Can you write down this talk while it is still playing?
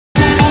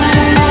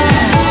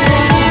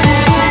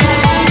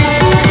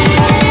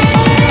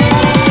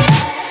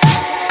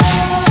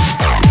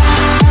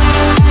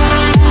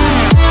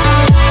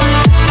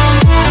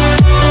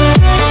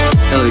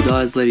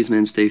guys, Ladies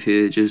Man Steve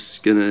here,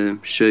 just gonna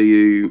show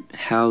you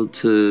how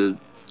to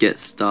get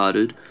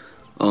started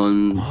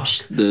on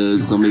the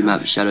zombie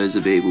map Shadows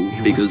of Evil,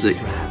 because it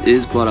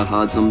is quite a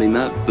hard zombie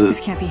map, but this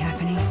can't be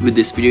happening. With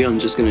this video I'm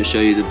just gonna show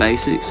you the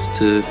basics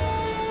to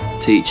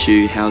teach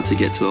you how to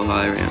get to a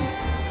high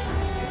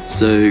round.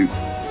 So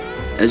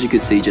as you can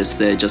see just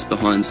there, just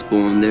behind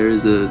spawn, there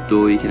is a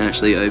door you can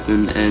actually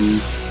open, and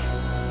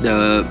there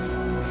are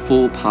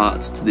 4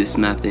 parts to this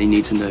map that you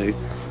need to know,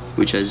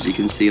 which as you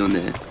can see on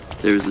there.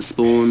 There is the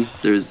spawn,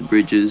 there is the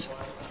bridges,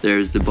 there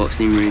is the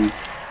boxing ring,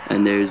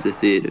 and there is the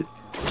theatre.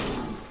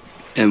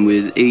 And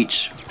with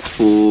each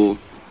 4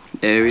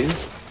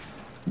 areas,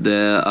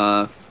 there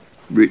are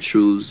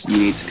rituals you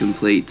need to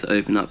complete to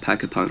open up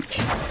Pack-a-Punch.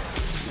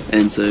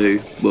 And so,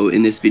 well,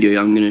 in this video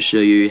I'm going to show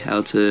you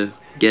how to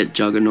get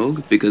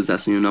Juggernog, because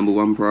that's your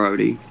 #1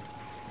 priority,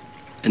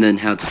 and then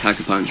how to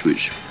Pack-a-Punch,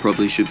 which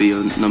probably should be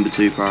your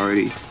 #2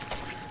 priority.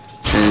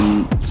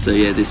 And so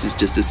yeah, this is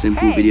just a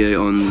simple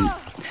video on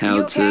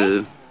how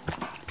to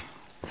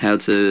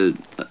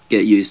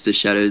get used to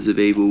Shadows of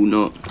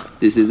Evil.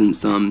 This isn't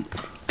some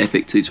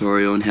epic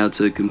tutorial on how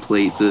to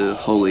complete the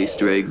whole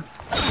Easter egg.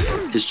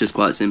 It's just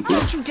quite simple.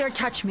 Don't you dare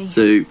touch me.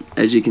 So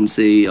as you can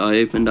see, I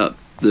opened up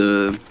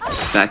the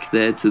back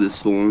there to the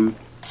spawn,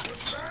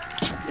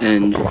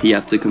 and you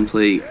have to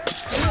complete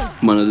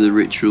one of the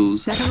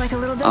rituals Like a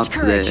little Dutch up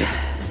courage. there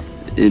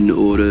in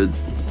order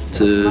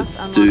to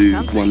do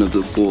one of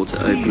the 4 to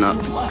open up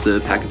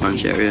the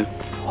Pack-a-Punch area.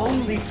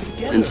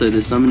 And so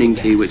the summoning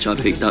key, which I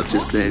picked up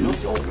just then,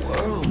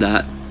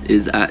 that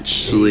is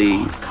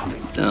actually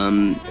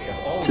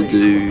to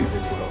do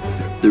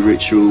the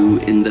ritual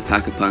in the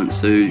Pack-a-Punch.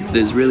 So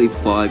there's really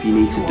 5 you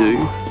need to do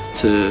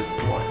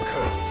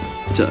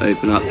to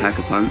open up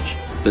Pack-a-Punch,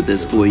 but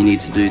there's 4 you need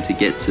to do to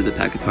get to the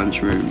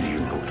Pack-a-Punch room.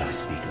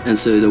 And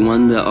so the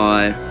one that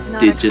I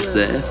did just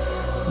there,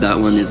 that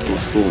one is for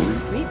spawn.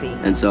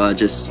 And so I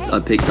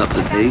picked up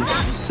the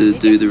piece to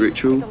do the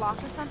ritual,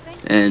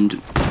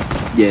 and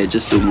yeah,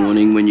 just a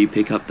warning, when you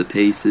pick up the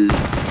pieces,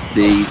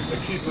 these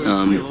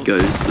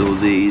ghosts or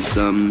these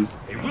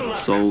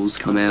souls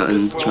come out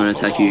and try and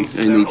attack you.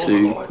 Only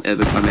 2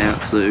 ever come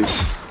out, so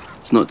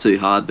it's not too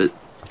hard, but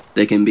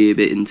they can be a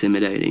bit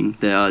intimidating.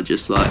 They are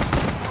just like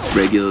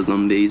regular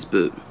zombies,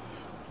 but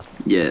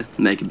yeah,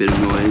 make a bit of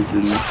noise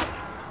and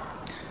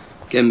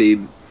can be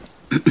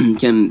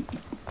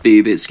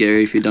a bit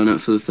scary if you've done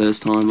it for the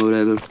first time or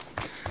whatever.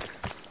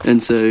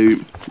 And so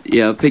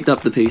yeah, I picked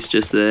up the piece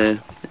just there,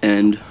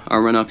 and I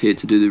run up here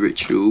to do the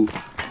ritual,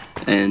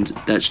 and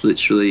that's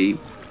literally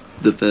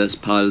the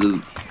first part of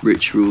the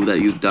ritual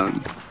that you've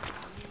done,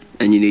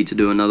 and you need to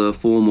do another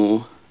 4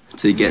 more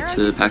to get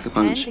to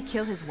Pack-a-Punch,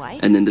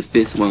 and then the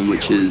 5th one,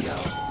 which is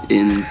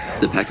in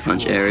the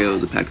Pack-a-Punch area or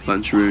the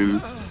Pack-a-Punch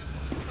room,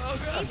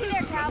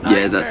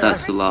 yeah,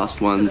 that's the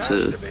last one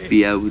to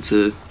be able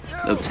to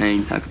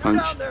obtain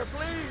Pack-a-Punch.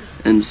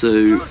 And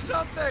so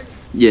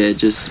yeah,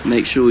 just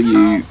make sure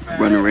you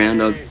run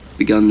around. I've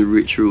begun the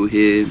ritual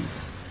here,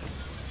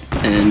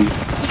 and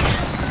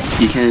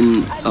you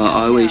can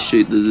I always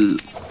shoot the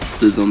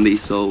zombie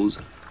souls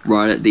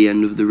right at the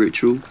end of the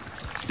ritual,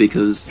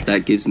 because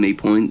that gives me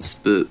points.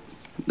 But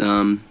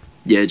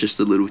yeah, just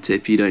a little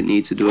tip, you don't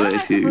need to do it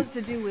if you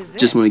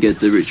just want to get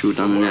the ritual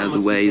done and out of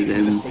the way.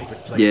 Then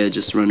yeah,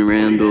 just run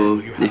around,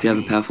 or if you have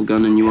a powerful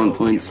gun and you want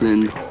points,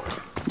 then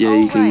yeah,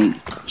 you can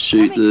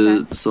shoot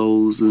the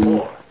souls,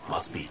 and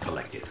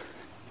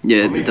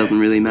yeah, it doesn't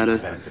really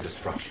matter,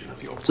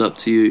 it's up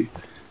to you.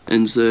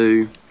 And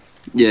so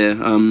yeah,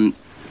 I'm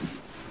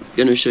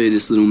gonna show you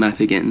this little map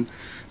again.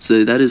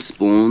 So that is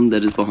spawn,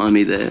 that is behind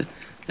me there,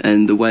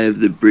 and the way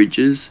of the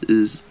bridges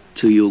is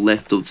to your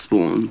left of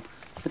spawn,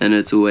 and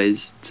it's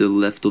always to the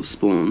left of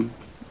spawn.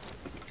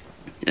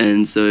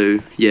 And so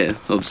yeah,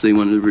 obviously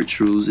one of the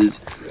rituals is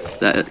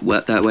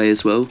that way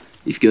as well.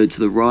 If you go to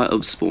the right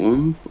of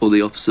spawn, or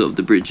the opposite of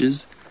the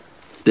bridges,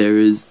 there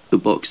is the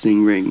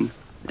boxing ring,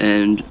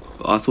 and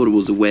I thought it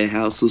was a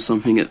warehouse or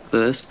something at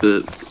first,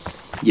 but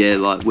yeah,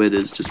 like where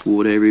there's just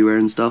water everywhere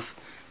and stuff,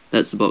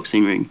 that's the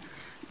boxing ring.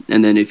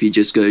 And then if you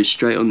just go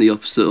straight on the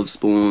opposite of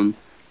spawn,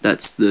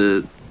 that's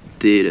the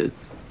theatre.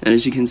 And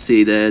as you can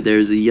see there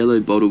is a yellow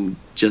bottle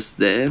just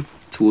there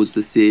towards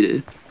the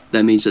theatre.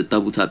 That means that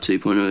double tap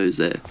 2.0 is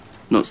there,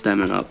 not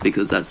stamina up,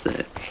 because that's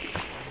there.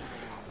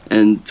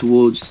 And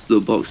towards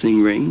the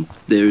boxing ring,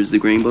 there is the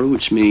green bottle,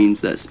 which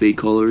means that speed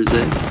collar is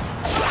there.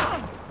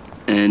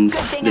 And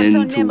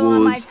then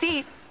towards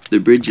the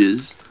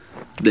bridges,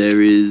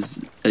 there is,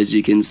 as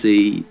you can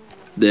see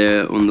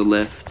there on the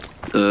left,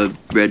 a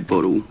red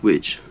bottle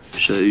which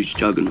shows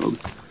Juggernog.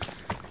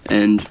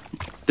 And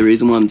the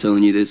reason why I'm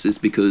telling you this is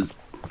because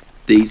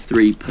these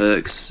 3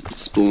 perks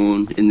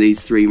spawn in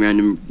these 3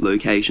 random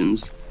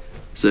locations.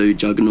 So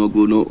Juggernog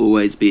will not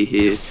always be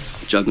here.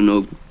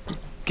 Juggernog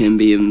can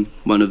be in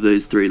one of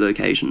those 3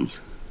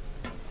 locations.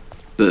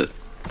 But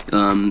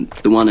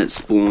the one at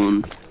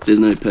spawn, there's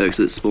no perks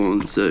at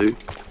spawn, so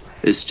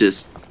it's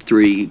just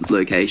 3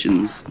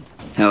 locations.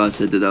 How I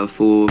said that there are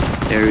 4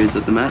 areas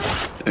of the map,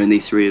 only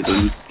 3 of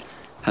them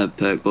have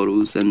perk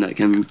bottles, and that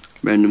can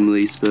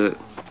randomly spawn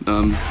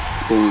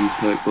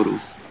perk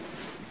bottles.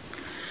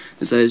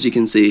 And so as you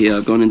can see here,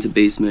 I've gone into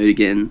beast mode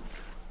again,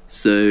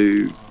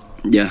 so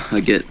yeah, I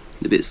get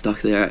a bit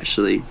stuck there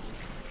actually.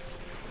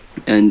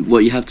 And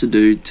what you have to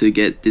do to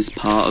get this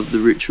part of the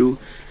ritual,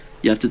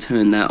 you have to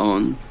turn that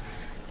on,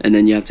 and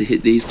then you have to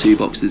hit these two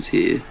boxes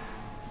here,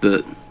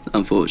 but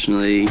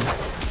unfortunately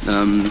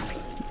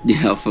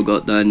yeah, I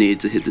forgot that I needed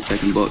to hit the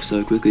second box, so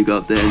I quickly go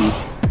up there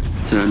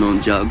and turn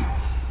on Jug.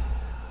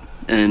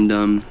 And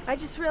I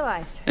just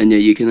realized. and yeah,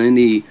 you can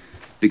only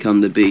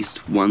become the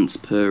beast once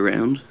per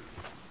round.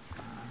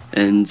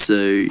 And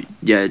so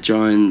yeah,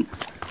 try and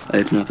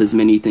open up as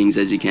many things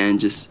as you can.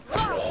 Just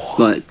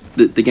like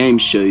the game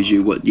shows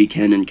you what you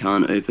can and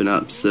can't open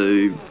up,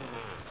 so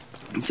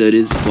it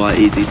is quite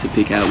easy to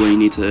pick out what you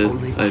need to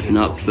open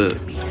up, but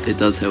it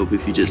does help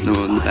if you just know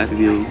it in the back of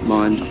your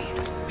mind.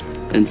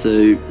 And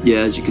so yeah,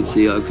 as you can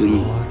see, I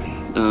can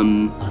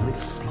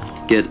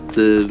get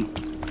the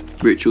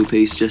ritual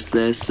piece just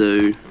there,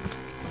 so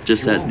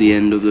just at the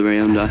end of the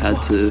round I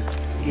had to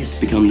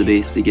become the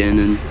beast again,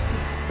 and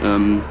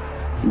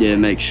yeah,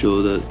 make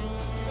sure that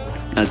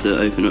I had to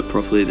open it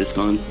properly this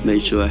time,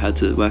 made sure I had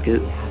to whack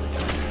it.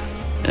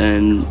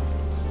 And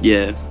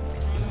yeah,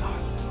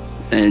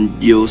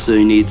 and you also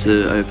need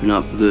to open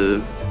up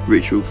the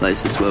ritual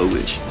place as well,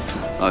 which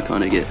I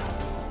kind of get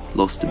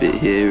lost a bit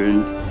here,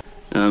 and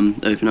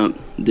open up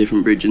a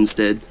different bridge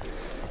instead.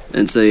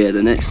 And so yeah,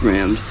 the next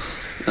round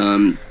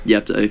you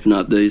have to open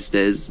up those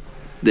stairs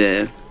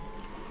there,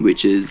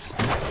 which is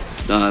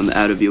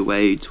out of your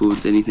way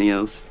towards anything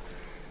else.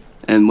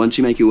 And once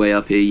you make your way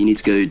up here, you need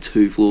to go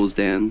 2 floors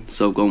down.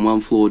 So I've gone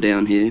 1 floor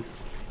down here,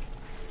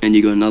 and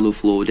you go another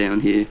floor down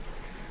here,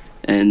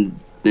 and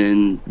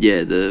then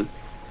yeah, the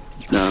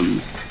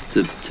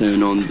to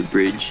turn on the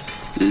bridge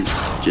is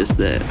just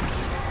there.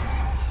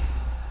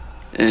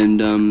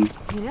 And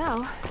You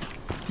know,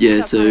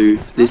 yeah, so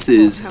this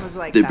is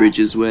the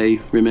bridge's way,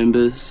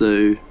 remember?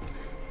 So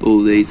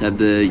all these have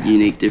their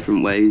unique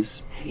different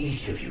ways.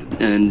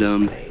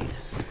 And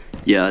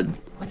yeah,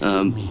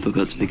 I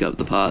forgot to pick up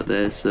the part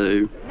there,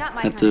 so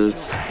have to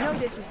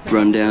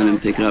run down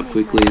and pick it up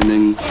quickly and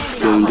then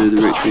go and do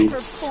the ritual.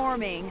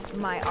 performing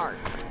my art.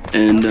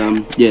 And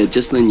yeah,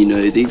 just letting you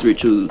know, these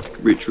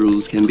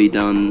rituals can be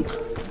done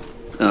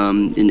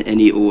in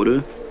any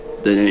order.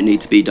 They don't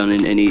need to be done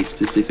in any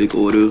specific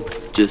order,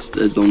 just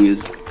as long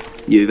as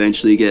you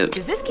eventually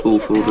get all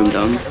 4 of them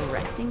done.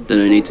 They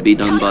don't need to be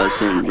done by a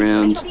certain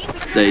round.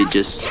 They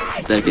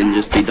can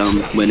just be done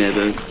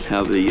whenever,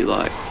 however you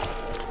like.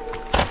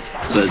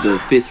 But the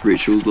 5th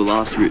ritual, the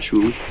last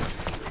ritual,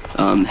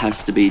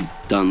 has to be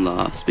done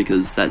last,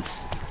 because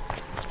that's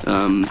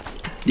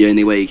the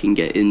only way you can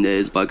get in there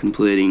is by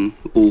completing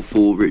all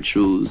 4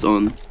 rituals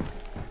on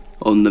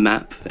the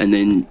map, and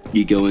then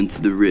you go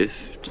into the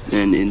rift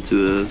and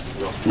into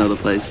another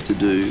place to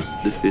do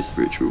the 5th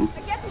ritual.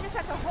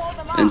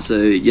 And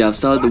so yeah, I've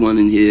started the one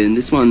in here, and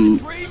this one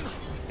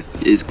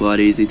is quite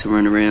easy to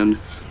run around.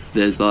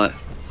 There's 2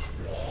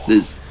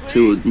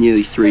 or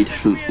nearly 3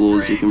 different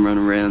floors you can run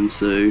around,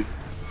 so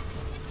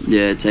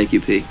yeah, take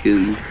your pick,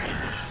 and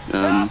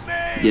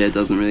yeah, it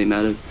doesn't really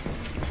matter.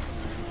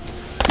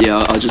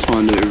 Yeah, I just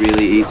find it a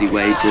really easy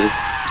way to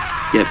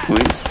get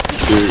points,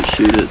 to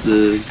shoot at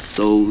the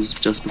souls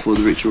just before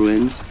the ritual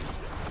ends.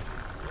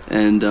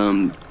 And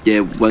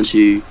yeah, once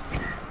you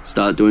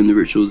start doing the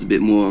rituals a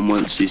bit more, and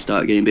once you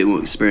start getting a bit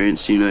more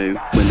experience, you know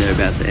when they're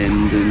about to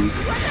end and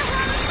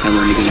how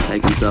long you're going to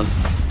take and stuff.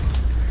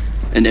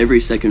 And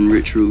every second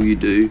ritual you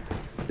do,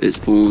 it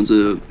spawns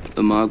a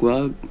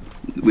Maor,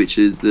 which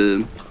is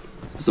the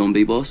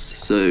zombie boss.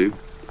 So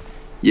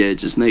yeah,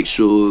 just make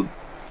sure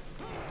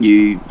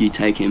you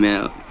take him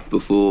out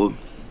before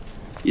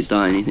you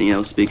start anything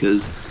else,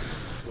 because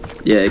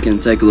yeah, it can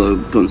take a lot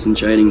of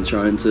concentrating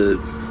trying to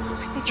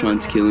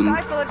kill him.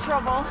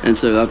 And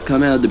so I've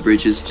come out of the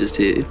bridges just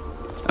here.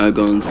 I've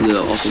gone to the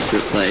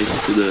opposite place,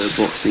 to the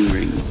boxing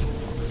ring.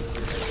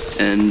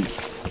 And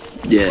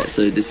yeah,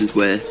 so this is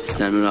where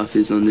stamina up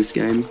is on this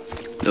game.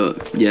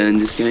 Yeah, in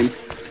this game.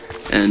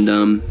 And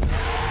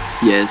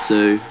yeah,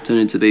 so turn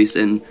into beast,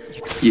 and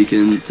you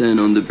can turn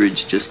on the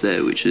bridge just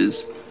there, which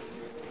is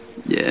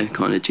yeah,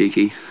 kind of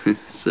cheeky.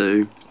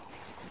 So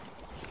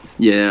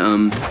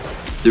yeah,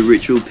 the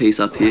ritual piece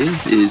up here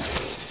is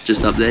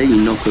just up there. You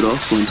knock it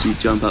off once you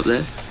jump up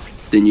there,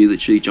 then you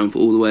literally jump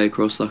all the way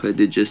across like I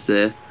did just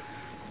there,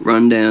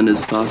 run down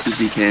as fast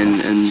as you can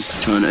and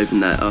try and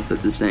open that up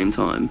at the same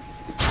time.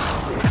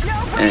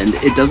 And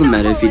it doesn't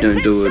matter if you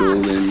don't do it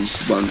all in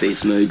 1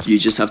 beast mode, you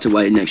just have to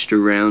wait an extra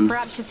round,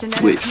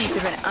 which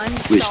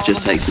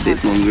just takes a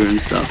bit longer and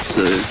stuff.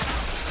 So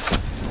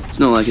it's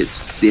not like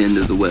it's the end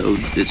of the world,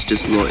 it's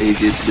just a lot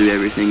easier to do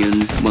everything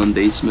in 1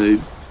 beast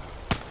mode.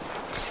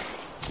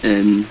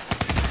 And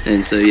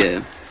so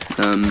yeah,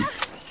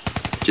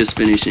 just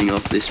finishing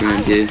off this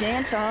round here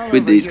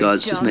with these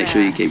guys. Just make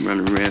sure you keep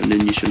running around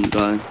and you shouldn't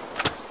die,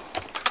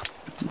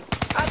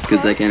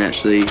 because they can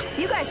actually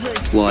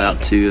fly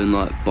up to you and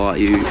like bite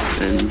you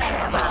and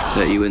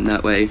hurt you in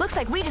that way. Looks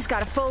like we just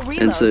got a full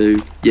reload. And so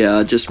yeah,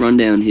 I just run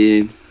down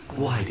here,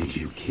 Why did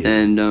you kill?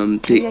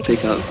 and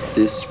pick up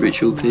this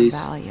ritual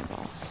piece,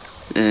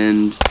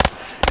 and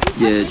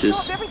yeah,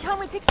 just Every time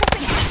we pick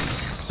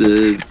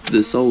something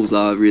the souls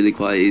are really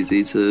quite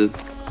easy to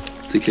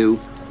kill,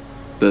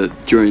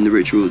 but during the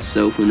ritual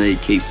itself, when they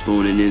keep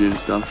spawning in and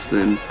stuff,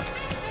 then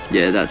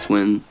yeah, that's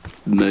when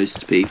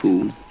most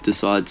people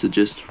decide to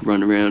just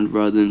run around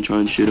rather than try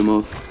and shoot them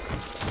off.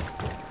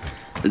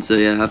 And so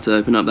yeah, I have to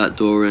open up that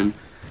door and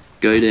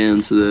go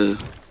down to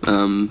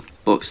the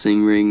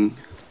boxing ring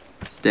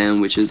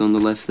down, which is on the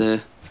left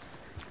there,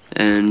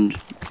 and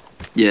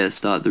yeah,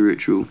 start the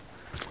ritual.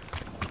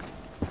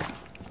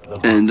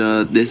 And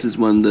this is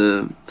one of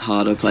the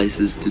harder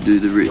places to do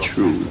the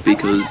ritual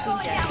because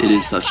it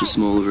is such a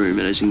small room,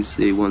 and as you can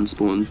see, one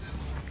spawned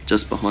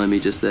just behind me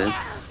just there,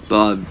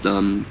 but I've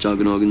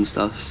Juggernog and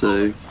stuff,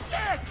 so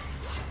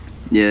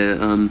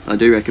yeah, I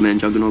do recommend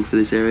Juggernog for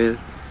this area,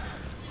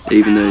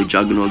 even though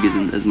Juggernog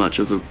isn't as much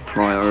of a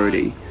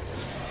priority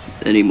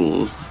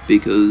anymore,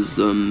 because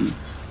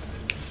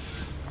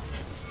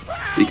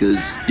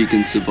you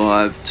can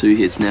survive 2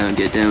 hits now and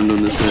get downed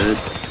on the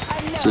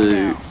 3rd,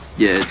 so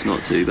yeah, it's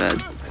not too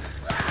bad.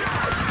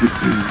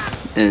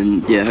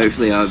 And yeah,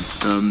 hopefully I've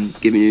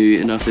given you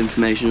enough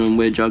information on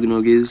where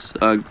Juggernog is.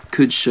 I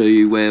could show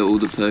you where all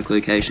the perk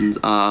locations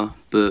are,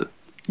 but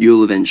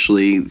you'll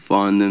eventually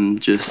find them.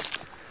 Just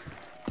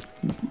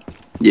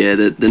yeah,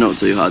 they're not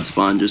too hard to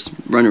find. Just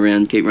run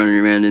around, keep running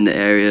around in the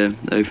area,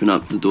 open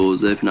up the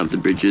doors, open up the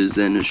bridges,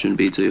 and it shouldn't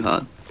be too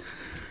hard.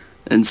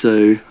 And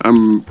so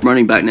I'm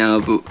running back now.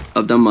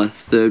 I've done my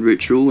 3rd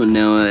ritual, and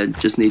now I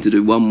just need to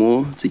do 1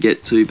 more to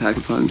get to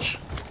Pack-a-Punch.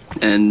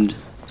 And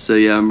so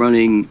yeah, I'm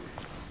running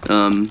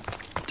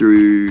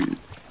through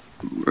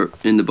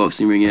in the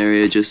boxing ring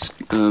area, just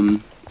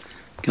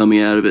coming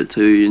out of it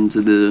too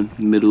into the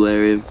middle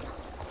area. And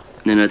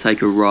then I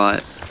take a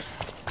right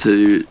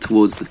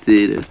towards the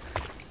theatre.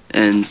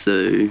 And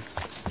so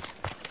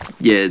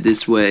yeah,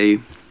 this way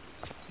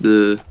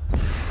the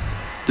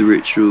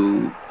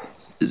ritual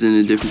is in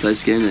a different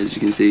place again. As you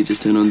can see,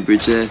 just turn on the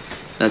bridge there.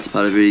 That's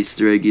part of an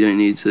Easter egg, you don't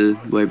need to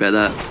worry about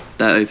that.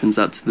 That opens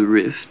up to the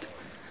rift,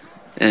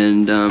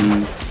 and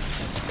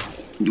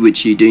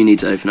which you do need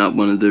to open up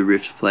one of the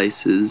rift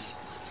places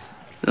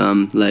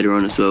later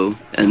on as well.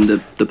 And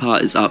the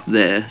part is up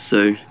there,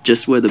 so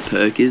just where the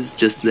perk is,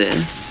 just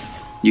there,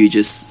 you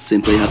just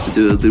simply have to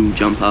do a little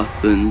jump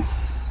up, and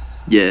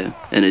yeah,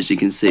 and as you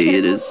can see,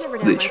 it is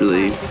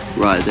literally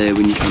right there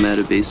when you come out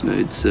of beast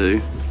mode. So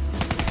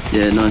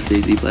yeah, nice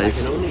easy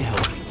place.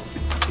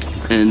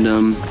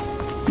 And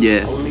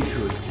yeah,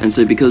 and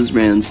so because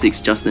round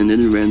 6 just ended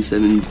and round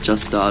 7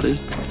 just started,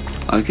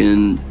 I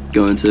can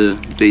go into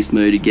beast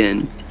mode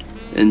again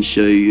and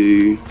show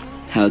you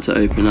how to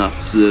open up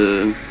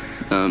the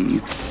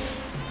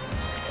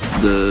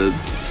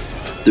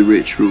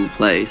ritual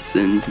place.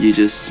 And you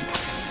just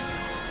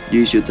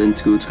use your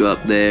tentacle to go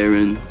up there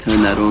and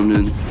turn that on,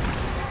 and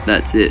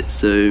that's it.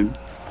 So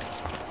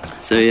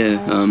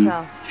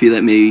yeah, if you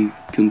let me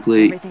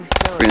complete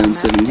round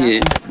 7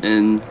 here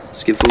and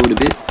skip forward a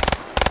bit,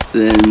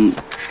 then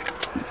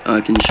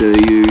I can show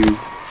you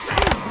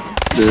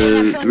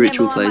the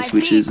ritual place,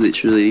 which is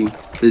literally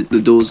the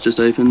doors just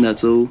open,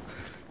 that's all.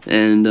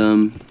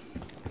 And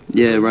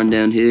yeah, run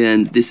down here,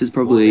 and this is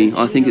probably,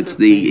 I think it's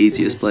the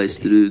easiest place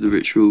to do the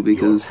ritual,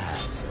 because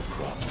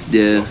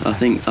yeah, I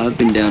think I've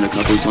been down a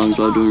couple of times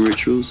while doing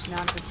rituals,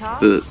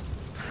 but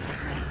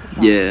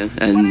yeah,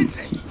 and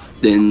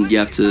then you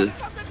have to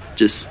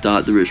just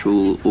start the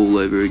ritual all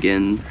over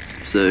again,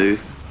 so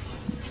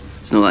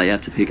it's not like you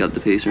have to pick up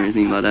the piece or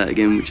anything like that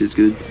again, which is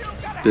good,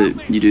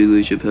 but you do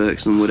lose your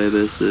perks and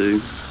whatever,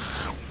 so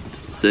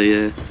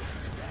yeah.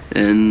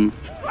 And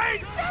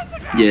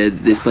yeah,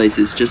 this place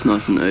is just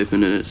nice and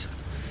open, and it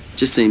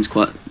just seems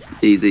quite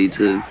easy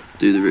to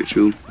do the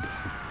ritual.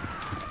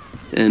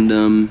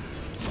 And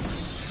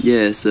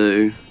yeah,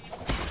 so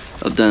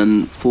I've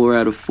done 4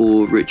 out of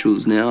 4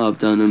 rituals now. I've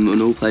done them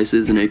in all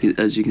places, and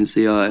as you can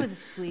see, I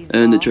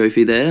earned the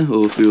trophy there,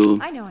 or if you're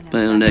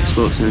playing on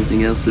Xbox or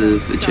anything else, the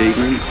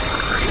achievement.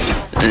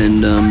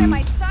 And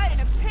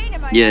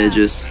yeah,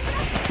 just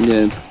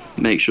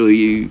make sure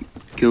you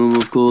kill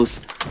them, of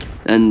course,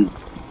 and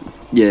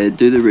yeah,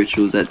 do the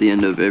rituals at the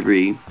end of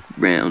every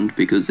round,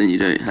 because then you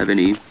don't have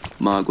any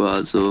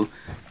Margwars or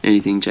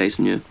anything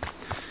chasing you.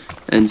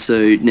 And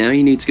so now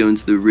you need to go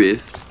into the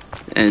rift,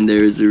 and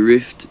there is a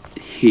rift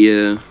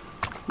here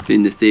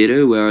in the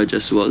theatre where I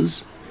just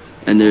was,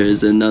 and there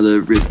is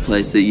another rift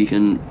place that you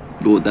can,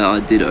 or that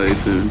I did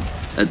open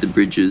at the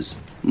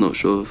bridges. I'm not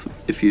sure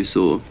if you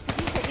saw.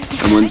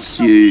 And once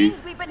you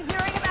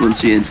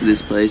enter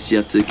this place, you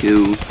have to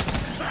kill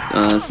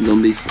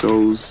zombie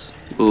souls,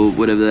 or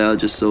whatever they are,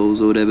 just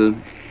souls or whatever.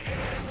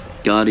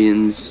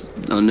 Guardians,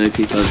 I know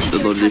picked up a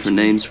lot of different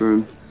names for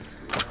them.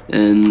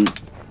 And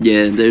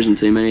yeah, there isn't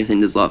too many, I think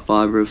there's like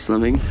 5 or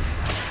something.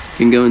 You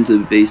can go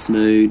into beast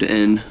mode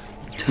and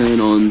turn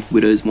on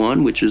Widow's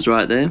Wine, which is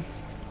right there.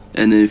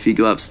 And then if you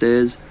go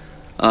upstairs,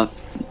 up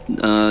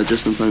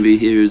just in front of you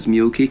here is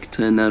Mule Kick,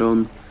 turn that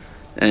on.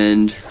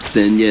 And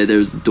then yeah,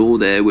 there's a door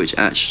there which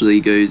actually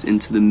goes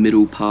into the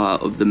middle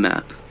part of the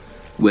map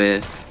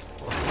where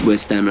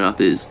Stamina Up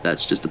is.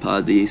 That's just a part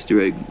of the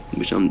Easter egg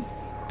which I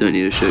don't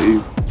need to show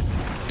you.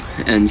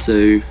 And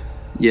so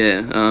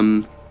yeah,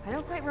 I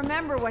don't quite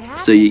remember what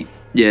happened. so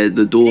yeah,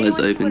 the door has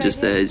opened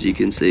just there, as you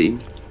can see.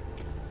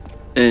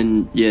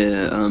 And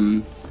yeah,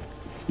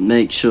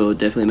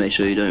 definitely make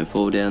sure you don't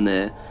fall down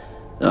there.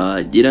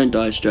 You don't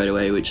die straight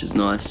away, which is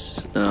nice.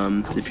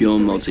 If you're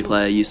on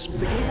multiplayer, you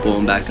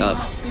spawn back up,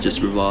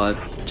 just revive,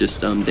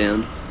 just down.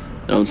 And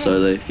on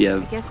solo, if you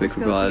have quick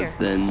revive,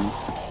 then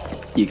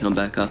you come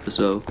back up as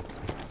well.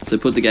 So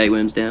put the gate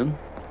worms down.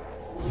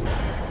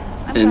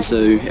 And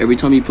so every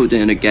time you put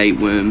down a gate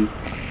worm,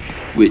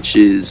 which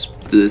is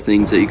the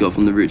things that you got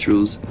from the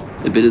rituals,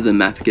 a bit of the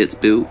map gets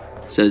built.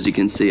 So as you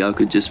can see, I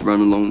could just run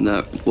along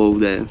that wall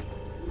there.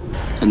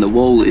 And the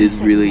wall is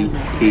really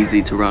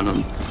easy to run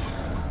on.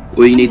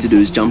 All you need to do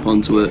is jump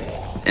onto it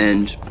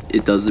and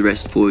it does the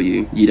rest for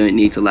you. You don't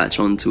need to latch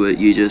onto it,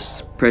 you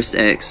just press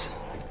X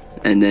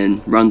and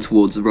then run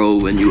towards the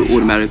roll and you will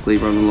automatically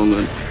run along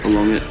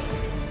it.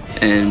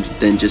 And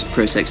then just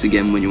press X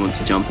again when you want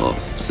to jump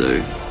off.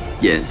 So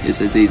yeah,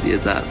 it's as easy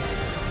as that.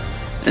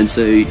 And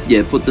so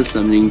yeah, put the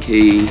summoning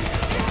key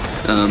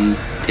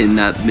in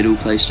that middle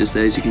place just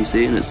there, as you can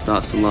see, and it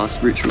starts the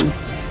last ritual,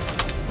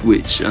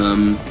 which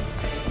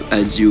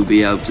as you'll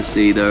be able to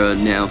see, there are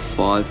now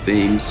 5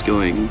 beams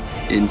going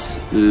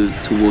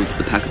towards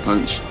the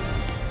Pack-a-Punch.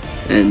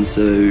 And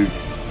so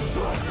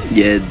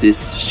yeah,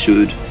 this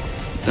should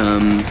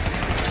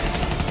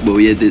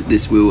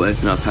this will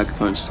open up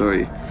Pack-a-Punch,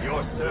 sorry.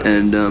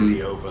 And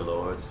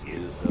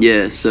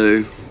yeah,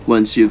 so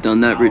once you've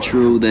done that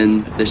ritual,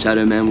 then the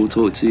Shadow Man will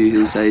talk to you,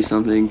 he'll say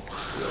something,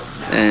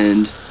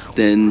 and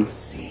then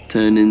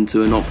turn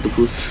into an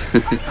octopus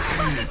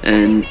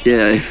and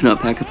yeah, open up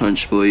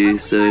Pack-a-Punch for you.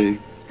 So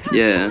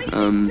yeah,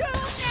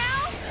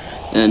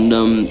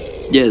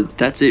 yeah,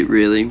 that's it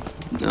really.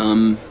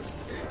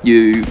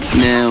 You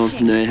now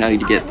know how to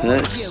get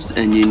perks,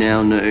 and you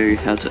now know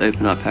how to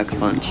open up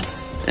Pack-a-Punch.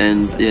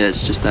 And yeah,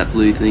 it's just that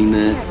blue thing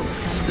there.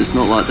 It's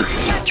not like the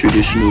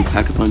traditional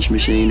Pack-a-Punch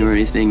machine or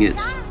anything,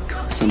 it's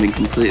something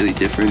completely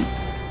different.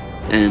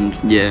 And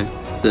yeah,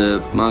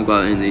 the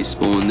Margwide only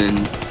spawn then,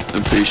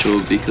 I'm pretty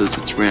sure, because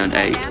it's round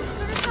 8.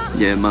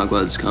 Yeah,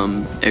 Margwides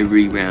come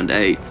every round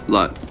 8,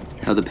 like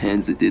how the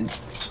Panzer did.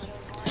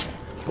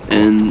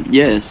 And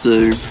yeah,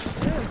 so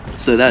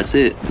that's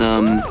it.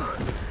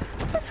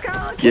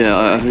 Yeah,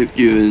 I hope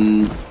you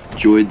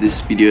enjoyed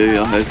this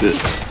video. I hope it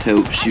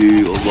helps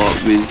you a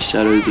lot with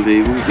Shadows of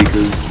Evil,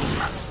 because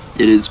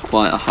it is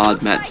quite a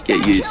hard map to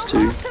get used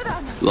to.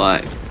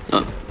 Like,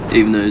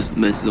 even though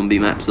most zombie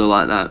maps are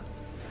like that,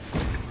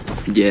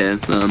 yeah,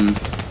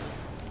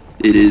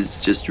 it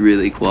is just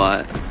really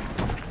quite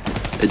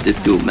a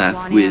difficult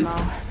map with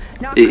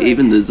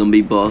even the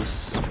zombie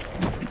boss.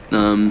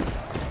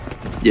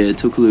 Yeah, it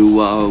took a little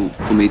while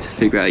for me to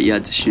figure out you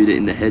had to shoot it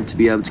in the head to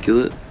be able to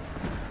kill it.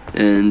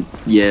 And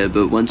yeah,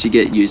 but once you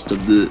get used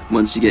of the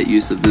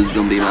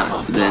zombie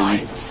map,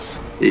 then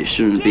it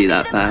shouldn't be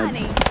that bad.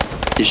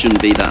 It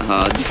shouldn't be that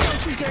hard.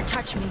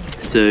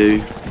 So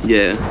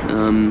yeah,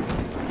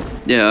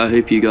 yeah, I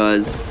hope you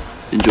guys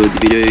enjoyed the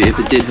video. If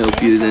it did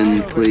help you,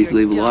 then please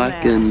leave a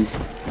like, and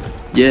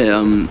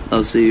yeah,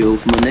 I'll see you all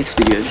for my next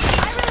video. I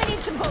really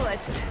need some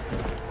bullets.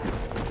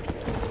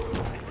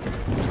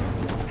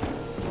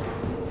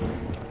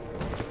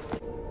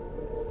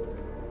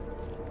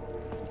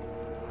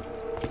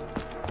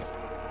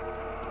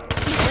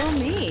 Kill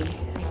me,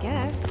 I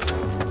guess.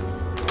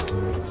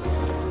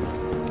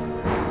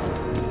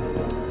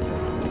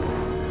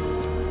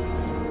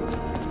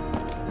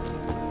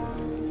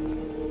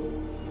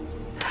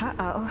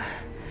 Uh-oh.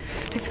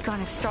 It's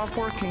gonna stop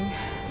working.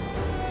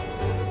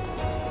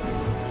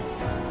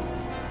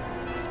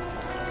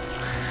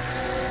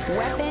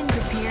 Weapons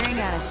appearing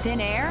out of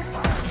thin air?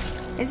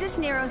 Is this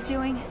Nero's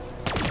doing?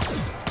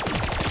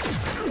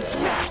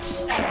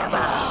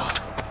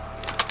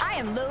 I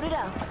am loaded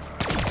up.